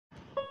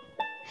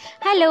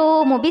Hello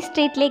Mubi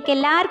സ്ട്രീറ്റിലേക്ക്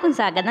എല്ലാവർക്കും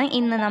സ്വാഗതം.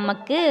 ഇന്ന്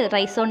നമുക്ക്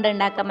റൈസ് കൊണ്ട്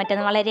ഉണ്ടാക്കാൻ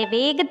പറ്റുന്ന വളരെ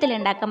വേഗത്തിൽ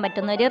ഉണ്ടാക്കാൻ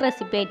പറ്റുന്ന ഒരു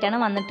റെസിപ്പി ആയിട്ടാണ്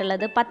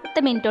വന്നിട്ടുള്ളത്.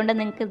 10 മിനിറ്റ് കൊണ്ട്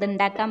നിങ്ങൾക്ക് ഇത്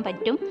ഉണ്ടാക്കാൻ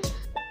പറ്റും.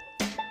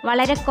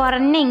 വളരെ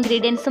കുറഞ്ഞ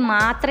ഇൻഗ്രീഡിയൻസ്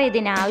മാത്രമേ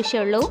ഇതിന്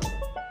ആവശ്യമുള്ളൂ.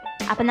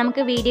 അപ്പം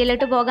നമുക്ക്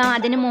വീഡിയോയിലോട്ട് പോകാം.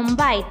 അതിന്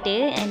മുമ്പായിട്ട്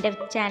എൻ്റെ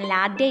ചാനൽ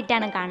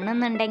ആദ്യമായിട്ടാണ്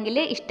കാണുന്നുണ്ടെങ്കിൽ,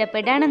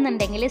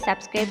 ഇഷ്ടപ്പെടുകയാണെന്നുണ്ടെങ്കിൽ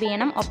സബ്സ്ക്രൈബ്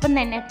ചെയ്യണം. ഒപ്പം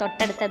തന്നെ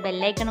തൊട്ടടുത്ത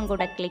ബെല്ലൈക്കണും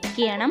കൂടെ ക്ലിക്ക്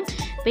ചെയ്യണം.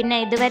 പിന്നെ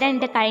ഇതുവരെ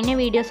എൻ്റെ കഴിഞ്ഞ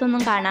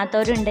വീഡിയോസൊന്നും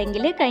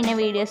കാണാത്തവരുണ്ടെങ്കിൽ കഴിഞ്ഞ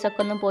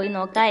വീഡിയോസൊക്കെ ഒന്ന് പോയി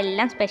നോക്കുക.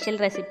 എല്ലാം സ്പെഷ്യൽ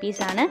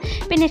റെസിപ്പീസാണ്.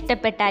 പിന്നെ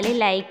ഇഷ്ടപ്പെട്ടാൽ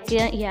ലൈക്ക്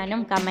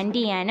ചെയ്യാനും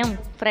കമൻറ്റ് ചെയ്യാനും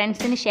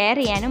ഫ്രണ്ട്സിന് ഷെയർ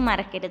ചെയ്യാനും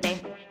മറക്കരുത്.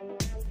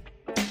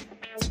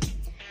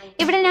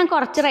 ഇവിടെ ഞാൻ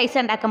കുറച്ച് റൈസ്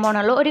ഉണ്ടാക്കാൻ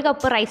പോകണുള്ളൂ. 1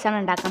 കപ്പ് റൈസാണ്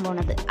ഉണ്ടാക്കാൻ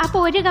പോകുന്നത്. അപ്പോൾ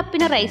 1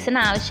 കപ്പിന് റൈസിന്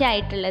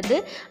ആവശ്യമായിട്ടുള്ളത്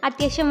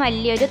അത്യാവശ്യം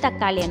വലിയൊരു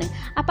തക്കാളിയാണ്.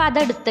 അപ്പോൾ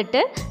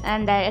അതെടുത്തിട്ട്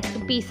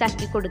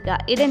പീസാക്കി കൊടുക്കുക.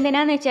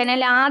 ഇതെന്തിനാന്ന് വെച്ച്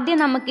കഴിഞ്ഞാൽ ആദ്യം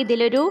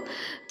നമുക്കിതിലൊരു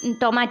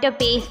ടൊമാറ്റോ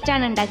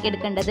പേസ്റ്റാണ്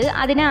ഉണ്ടാക്കിയെടുക്കേണ്ടത്.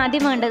 അതിന്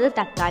ആദ്യം വേണ്ടത്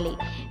തക്കാളി.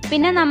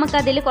 പിന്നെ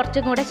നമുക്കതിൽ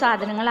കുറച്ചും കൂടെ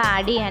സാധനങ്ങൾ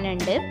ആഡ്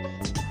ചെയ്യാനുണ്ട്.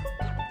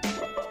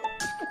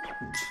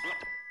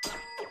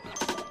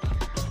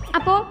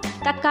 അപ്പോൾ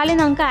തക്കാളി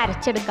നമുക്ക്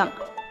അരച്ചെടുക്കാം.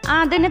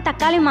 അതിന്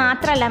തക്കാളി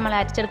മാത്രമല്ല നമ്മൾ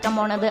അരച്ചെടുക്കാൻ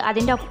പോണത്,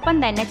 അതിൻ്റെ ഒപ്പം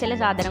തന്നെ ചില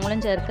സാധനങ്ങളും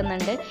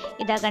ചേർക്കുന്നുണ്ട്.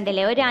 ഇതാ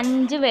കണ്ടില്ലേ, ഒരു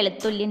 5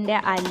 വെളുത്തുള്ളിൻ്റെ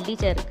അല്ലി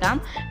ചേർക്കാം.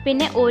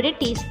 പിന്നെ 1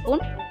 ടീസ്പൂൺ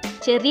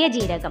ചെറിയ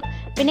ജീരകം.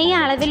 പിന്നെ ഈ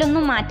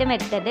അളവിലൊന്നും മാറ്റം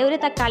വരുത്തരുത്. ഒരു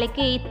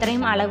തക്കാളിക്ക്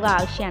ഇത്രയും അളവ്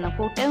ആവശ്യമാണ്.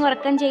 കൂട്ടുകയും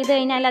കുറക്കുകയും ചെയ്ത്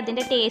കഴിഞ്ഞാൽ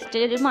അതിൻ്റെ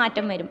ടേസ്റ്റിൽ ഒരു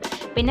മാറ്റം വരും.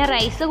 പിന്നെ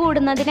റൈസ്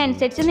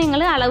കൂടുന്നതിനനുസരിച്ച്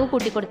നിങ്ങൾ അളവ്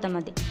കൂട്ടിക്കൊടുത്താൽ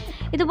മതി.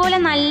 ഇതുപോലെ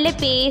നല്ല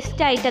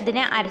പേസ്റ്റായിട്ട്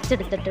അതിനെ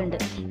അരച്ചെടുത്തിട്ടുണ്ട്.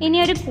 ഇനി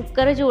ഒരു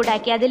കുക്കർ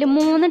ചൂടാക്കി അതിൽ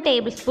 3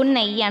 ടേബിൾ സ്പൂൺ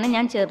നെയ്യാണ്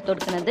ഞാൻ ചേർത്ത്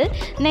കൊടുക്കുന്നത്.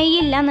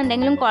 നെയ്യില്ല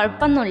എന്നുണ്ടെങ്കിലും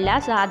കുഴപ്പമൊന്നുമില്ല,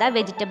 സാധാ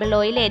വെജിറ്റബിൾ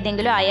ഓയിൽ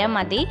ഏതെങ്കിലും ആയാൽ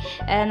മതി.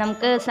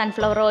 നമുക്ക്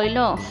സൺഫ്ലവർ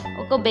ഓയിലോ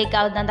ഒക്കെ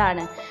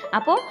ഉപയോഗിക്കാവുന്നതാണ്.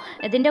 അപ്പോൾ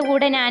ഇതിൻ്റെ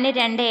കൂടെ ഞാൻ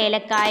 2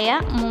 ഏലക്കായ,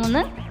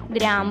 3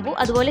 ഗ്രാമ്പു,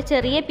 അതുപോലെ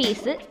ചെറിയ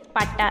പീസ്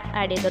പട്ട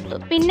ആഡ് ചെയ്തെടുത്തു.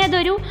 പിന്നെ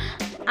ഇതൊരു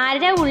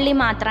 1/2 ഉള്ളി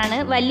മാത്രമാണ്,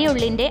 വലിയ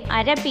ഉള്ളിൻ്റെ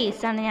 1/2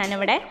 പീസാണ്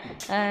ഞാനിവിടെ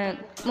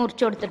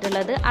മുറിച്ച്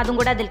കൊടുത്തിട്ടുള്ളത്. അതും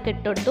കൂടെ അതിലേക്ക്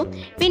ഇട്ട് കൊടുത്തു.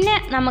 പിന്നെ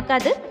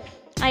നമുക്കത്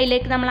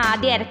അതിലേക്ക് നമ്മൾ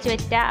ആദ്യം അരച്ച്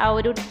വെച്ച ആ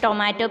ഒരു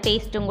ടൊമാറ്റോ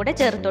പേസ്റ്റും കൂടെ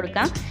ചേർത്ത്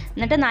കൊടുക്കാം.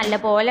 എന്നിട്ട്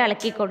നല്ലപോലെ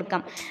ഇളക്കി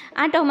കൊടുക്കാം.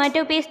 ആ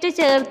ടൊമാറ്റോ പേസ്റ്റ്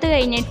ചേർത്ത്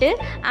കഴിഞ്ഞിട്ട്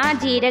ആ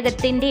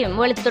ജീരകത്തിൻ്റെയും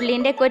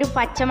വെളുത്തുള്ളിൻ്റെയൊക്കെ ഒരു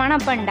പച്ചമണം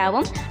അപ്പം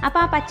ഉണ്ടാവും.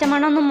 അപ്പോൾ ആ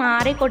പച്ചമണം ഒന്ന്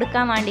മാറി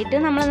കൊടുക്കാൻ വേണ്ടിയിട്ട്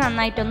നമ്മൾ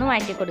നന്നായിട്ടൊന്ന്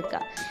വഴറ്റി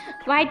കൊടുക്കുക.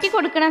 വഴറ്റി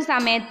കൊടുക്കുന്ന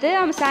സമയത്ത്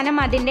അവസാനം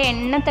അതിൻ്റെ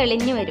എണ്ണ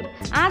തെളിഞ്ഞു വരും.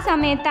 ആ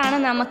സമയത്താണ്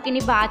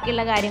നമുക്കിനി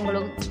ബാക്കിയുള്ള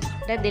കാര്യങ്ങളും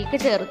ഇതിലേക്ക്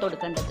ചേർത്ത്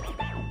കൊടുക്കേണ്ടത്.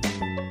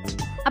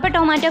 അപ്പോൾ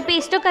ടൊമാറ്റോ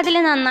പേസ്റ്റൊക്കെ അതിൽ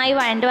നന്നായി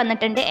വഴണ്ട്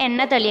വന്നിട്ടുണ്ട്,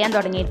 എണ്ണ തെളിയാൻ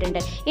തുടങ്ങിയിട്ടുണ്ട്.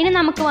 ഇനി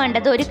നമുക്ക്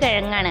വേണ്ടത് ഒരു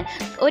കിഴങ്ങാണ്.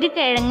 ഒരു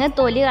കിഴങ്ങ്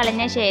തൊലി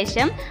കളഞ്ഞ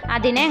ശേഷം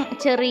അതിനെ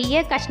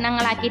ചെറിയ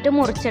കഷ്ണങ്ങളാക്കിയിട്ട്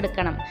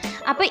മുറിച്ചെടുക്കണം.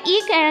 അപ്പോൾ ഈ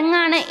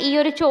കിഴങ്ങാണ് ഈ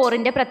ഒരു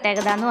ചോറിൻ്റെ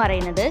പ്രത്യേകത എന്ന്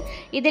പറയുന്നത്.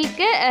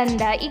 ഇതിലേക്ക്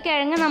ഈ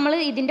കിഴങ്ങ് നമ്മൾ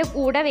ഇതിൻ്റെ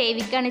കൂടെ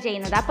വേവിക്കുകയാണ്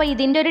ചെയ്യുന്നത്. അപ്പോൾ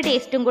ഇതിൻ്റെ ഒരു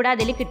ടേസ്റ്റും കൂടെ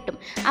അതിൽ കിട്ടും.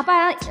 അപ്പോൾ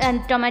ആ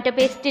ടൊമാറ്റോ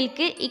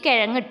പേസ്റ്റിലേക്ക് ഈ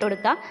കിഴങ്ങ് ഇട്ട്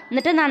കൊടുക്കുക.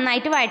 എന്നിട്ട്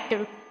നന്നായിട്ട്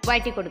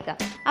വഴറ്റി കൊടുക്കുക.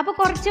 അപ്പോൾ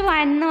കുറച്ച്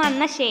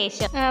വന്ന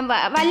ശേഷം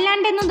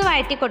വല്ലാണ്ടൊന്നും ഇത്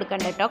വഴറ്റി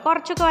കൊടുക്കണ്ട കേട്ടോ,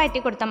 കുറച്ചൊക്കെ വഴറ്റി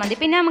കൊടുത്താൽ മതി.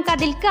 പിന്നെ നമുക്ക്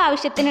അതിലേക്ക്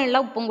ആവശ്യത്തിനുള്ള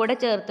ഉപ്പും കൂടെ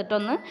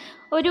ചേർത്തിട്ടൊന്ന്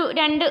ഒരു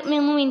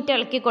 2-3 മിനിറ്റ്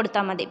ഇളക്കി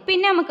കൊടുത്താൽ മതി.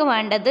 പിന്നെ നമുക്ക്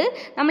വേണ്ടത്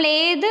നമ്മൾ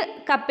ഏത്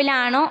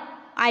കപ്പിലാണോ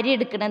അരി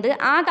എടുക്കുന്നത്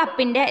ആ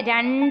കപ്പിൻ്റെ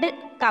 2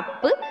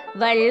 കപ്പ്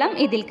വെള്ളം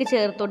ഇതിലേക്ക്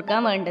ചേർത്ത്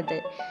കൊടുക്കാൻ വേണ്ടത്.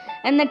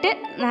 എന്നിട്ട്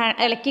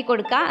ഇളക്കി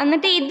കൊടുക്കുക.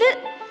 എന്നിട്ട്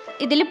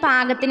ഇതിൽ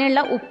പാകത്തിനുള്ള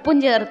ഉപ്പും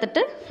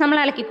ചേർത്തിട്ട് നമ്മൾ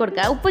ഇളക്കി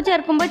കൊടുക്കുക. ഉപ്പ്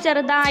ചേർക്കുമ്പോൾ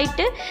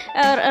ചെറുതായിട്ട്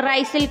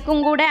റൈസിൽക്കും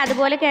കൂടെ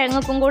അതുപോലെ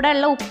കിഴങ്ങുക്കും കൂടെ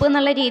ഉള്ള ഉപ്പ്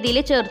എന്നുള്ള രീതിയിൽ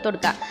ചേർത്ത്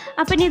കൊടുക്കുക.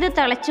 അപ്പം ഇനി ഇത്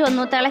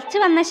തിളച്ച്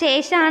വന്ന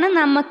ശേഷമാണ്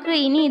നമുക്ക്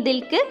ഇനി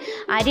ഇതിലേക്ക്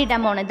അരി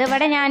ഇടാൻ പോകുന്നത്.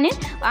 ഇവിടെ ഞാൻ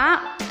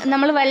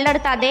നമ്മൾ വെള്ളം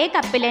എടുത്ത അതേ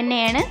കപ്പിൽ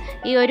തന്നെയാണ്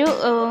ഈ ഒരു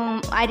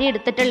അരി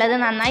എടുത്തിട്ടുള്ളത്.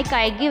 നന്നായി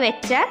കഴുകി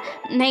വെച്ച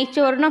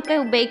നെയ്ച്ചോറിനൊക്കെ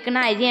ഉപയോഗിക്കുന്ന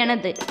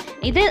അരിയാണിത്.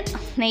 ഇത്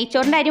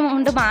നെയ്ച്ചോറിൻ്റെ അരി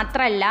കൊണ്ട്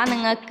മാത്രമല്ല,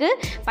 നിങ്ങൾക്ക്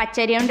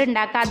പച്ചരി കൊണ്ട്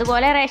ഉണ്ടാക്കാം.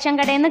 അതുപോലെ റേഷൻ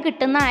കടയിൽ നിന്ന്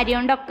കിട്ടുന്ന അരി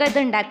കൊണ്ടൊക്കെ ഇത്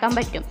ഉണ്ടാക്കാൻ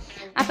പറ്റും.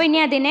 അപ്പോൾ ഇനി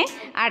അതിനെ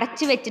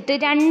അടച്ച് വെച്ചിട്ട്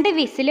 2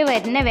 വിസിൽ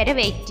വരുന്ന വരെ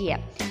വെയിറ്റ് ചെയ്യാം.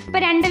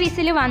 അപ്പോൾ 2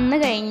 വിസിൽ വന്നു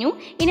കഴിഞ്ഞു.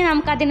 ഇനി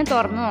നമുക്കതിന്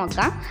തുറന്ന്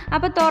നോക്കാം.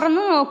 അപ്പോൾ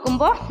തുറന്ന്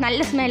നോക്കുമ്പോൾ നല്ല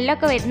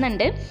സ്മെല്ലൊക്കെ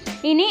വരുന്നുണ്ട്.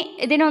 ഇനി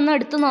ഇതിനൊന്ന്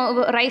എടുത്ത്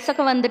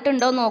റൈസൊക്കെ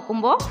വെന്തിട്ടുണ്ടോ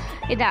നോക്കുമ്പോൾ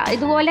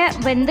ഇതുപോലെ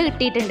വെന്ത്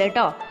കിട്ടിയിട്ടുണ്ട്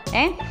കേട്ടോ.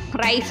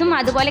 റൈസും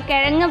അതുപോലെ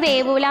കിഴങ്ങ്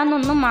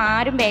വേവൂലെന്നൊന്നും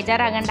ആരും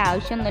ബേജാറാകേണ്ട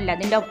ആവശ്യമൊന്നുമില്ല.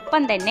 അതിൻ്റെ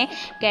ഒപ്പം തന്നെ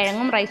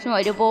കിഴങ്ങും റൈസും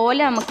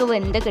ഒരുപോലെ നമുക്ക്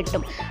വെന്ത്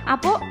കിട്ടും.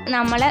 അപ്പോൾ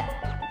നമ്മൾ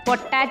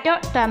പൊട്ടാറ്റോ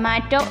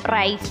ടൊമാറ്റോ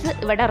റൈസ്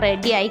ഇവിടെ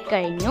റെഡി ആയി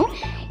കഴിഞ്ഞു.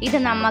 ഇത്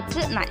നമുക്ക്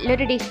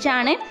നല്ലൊരു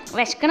ഡിഷാണ്.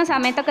 വിശക്കണ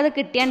സമയത്തൊക്കെ ഇത്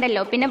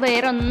കിട്ടിയാണ്ടല്ലോ, പിന്നെ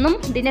വേറൊന്നും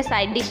ഇതിൻ്റെ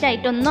സൈഡ്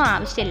ഡിഷായിട്ടൊന്നും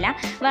ആവശ്യമില്ല.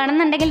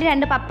 വേണമെന്നുണ്ടെങ്കിൽ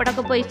 2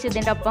 പപ്പടമൊക്കെ പൊരിച്ച്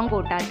ഇതിൻ്റെ ഒപ്പം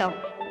കൂട്ടാം കേട്ടോ.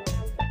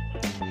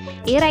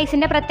 ഈ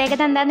റൈസിൻ്റെ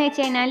പ്രത്യേകത എന്താണെന്ന്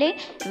വെച്ച് കഴിഞ്ഞാൽ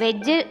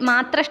വെജ്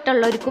മാത്രം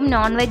ഇഷ്ടമുള്ളവർക്കും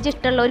നോൺ വെജ്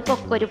ഇഷ്ടമുള്ളവർക്കും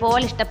ഒക്കെ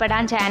ഒരുപോലെ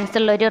ഇഷ്ടപ്പെടാൻ ചാൻസ്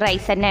ഉള്ളൊരു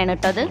റൈസ് തന്നെയാണ്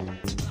കേട്ടോ അത്.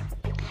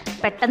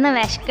 പെട്ടെന്ന്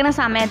വിശക്കണ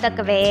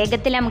സമയത്തൊക്കെ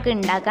വേഗത്തിൽ നമുക്ക്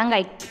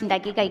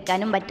ഉണ്ടാക്കി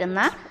കഴിക്കാനും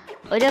പറ്റുന്ന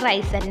ഒരു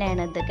റൈസ്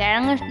തന്നെയാണ് ഇത്.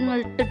 കിഴങ്ങ്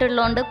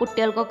ഇട്ടിട്ടുള്ളതുകൊണ്ട്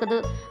കുട്ടികൾക്കൊക്കെ ഇത്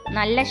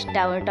നല്ല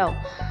ഇഷ്ടമാവും കേട്ടോ.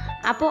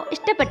 അപ്പോൾ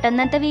ഇഷ്ടപ്പെട്ട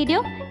ഇന്നത്തെ വീഡിയോ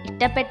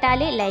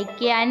ഇഷ്ടപ്പെട്ടാൽ ലൈക്ക്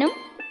ചെയ്യാനും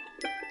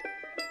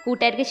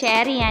കൂട്ടുകാർക്ക്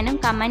ഷെയർ ചെയ്യാനും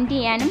കമൻറ്റ്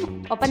ചെയ്യാനും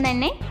ഒപ്പം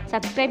തന്നെ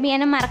സബ്സ്ക്രൈബ്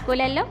ചെയ്യാനും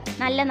മറക്കൂലല്ലോ.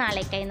 നല്ല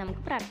നാളേക്കായി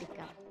നമുക്ക് പ്രാർത്ഥിക്കാം.